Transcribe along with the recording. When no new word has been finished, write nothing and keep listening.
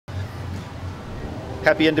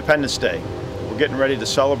Happy Independence Day. We're getting ready to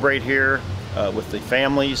celebrate here with the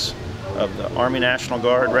families of the Army National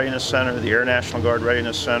Guard Readiness Center, the Air National Guard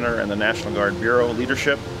Readiness Center, and the National Guard Bureau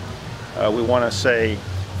leadership. We want to say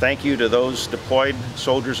thank you to those deployed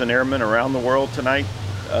soldiers and airmen around the world tonight,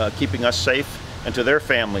 keeping us safe, and to their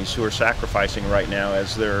families who are sacrificing right now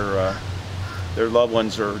as their loved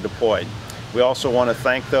ones are deployed. We also want to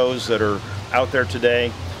thank those that are out there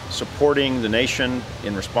today supporting the nation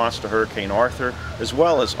in response to Hurricane Arthur, as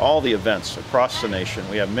well as all the events across the nation.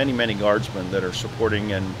 We have many, many guardsmen that are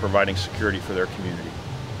supporting and providing security for their community.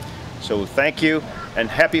 So thank you, and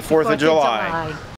happy 4th of July.